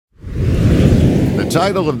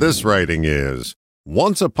title of this writing is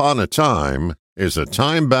Once Upon a Time is a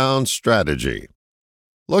Time-Bound Strategy.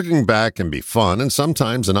 Looking back can be fun and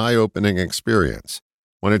sometimes an eye-opening experience.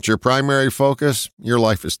 When it's your primary focus, your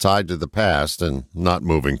life is tied to the past and not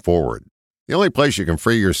moving forward. The only place you can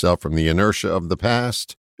free yourself from the inertia of the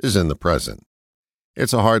past is in the present.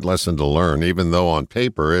 It's a hard lesson to learn, even though on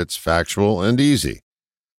paper it's factual and easy.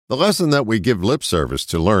 The lesson that we give lip service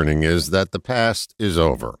to learning is that the past is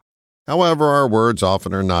over. However, our words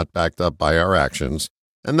often are not backed up by our actions,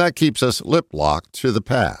 and that keeps us lip-locked to the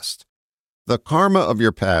past. The karma of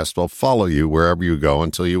your past will follow you wherever you go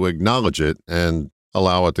until you acknowledge it and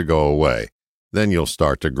allow it to go away. Then you'll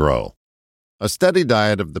start to grow. A steady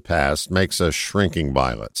diet of the past makes us shrinking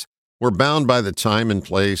violets. We're bound by the time and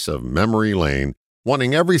place of memory lane,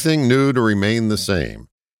 wanting everything new to remain the same.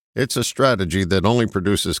 It's a strategy that only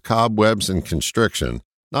produces cobwebs and constriction,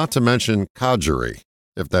 not to mention codgery,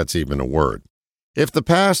 if that's even a word. If the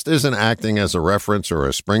past isn't acting as a reference or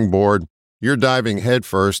a springboard, you're diving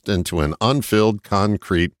headfirst into an unfilled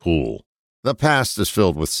concrete pool. The past is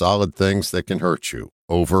filled with solid things that can hurt you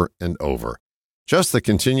over and over. Just the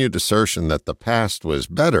continued assertion that the past was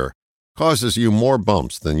better causes you more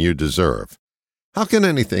bumps than you deserve. How can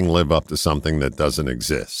anything live up to something that doesn't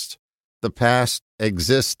exist? The past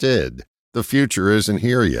existed. The future isn't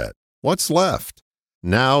here yet. What's left?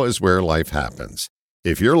 Now is where life happens.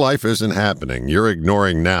 If your life isn't happening, you're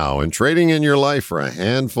ignoring now and trading in your life for a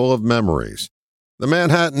handful of memories. The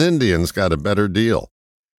Manhattan Indians got a better deal.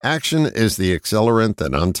 Action is the accelerant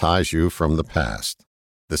that unties you from the past.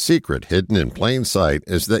 The secret hidden in plain sight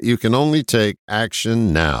is that you can only take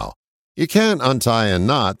action now. You can't untie a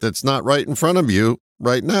knot that's not right in front of you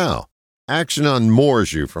right now. Action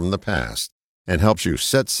unmoors you from the past and helps you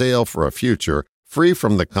set sail for a future free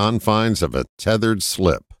from the confines of a tethered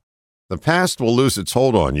slip. The past will lose its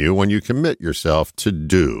hold on you when you commit yourself to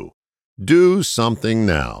do. Do something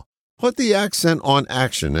now. Put the accent on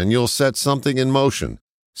action and you'll set something in motion,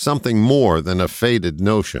 something more than a faded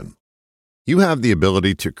notion. You have the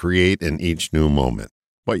ability to create in each new moment,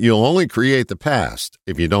 but you'll only create the past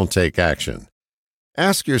if you don't take action.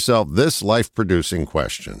 Ask yourself this life-producing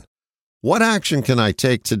question. What action can I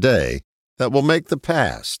take today that will make the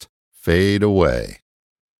past fade away?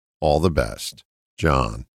 All the best,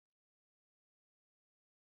 John.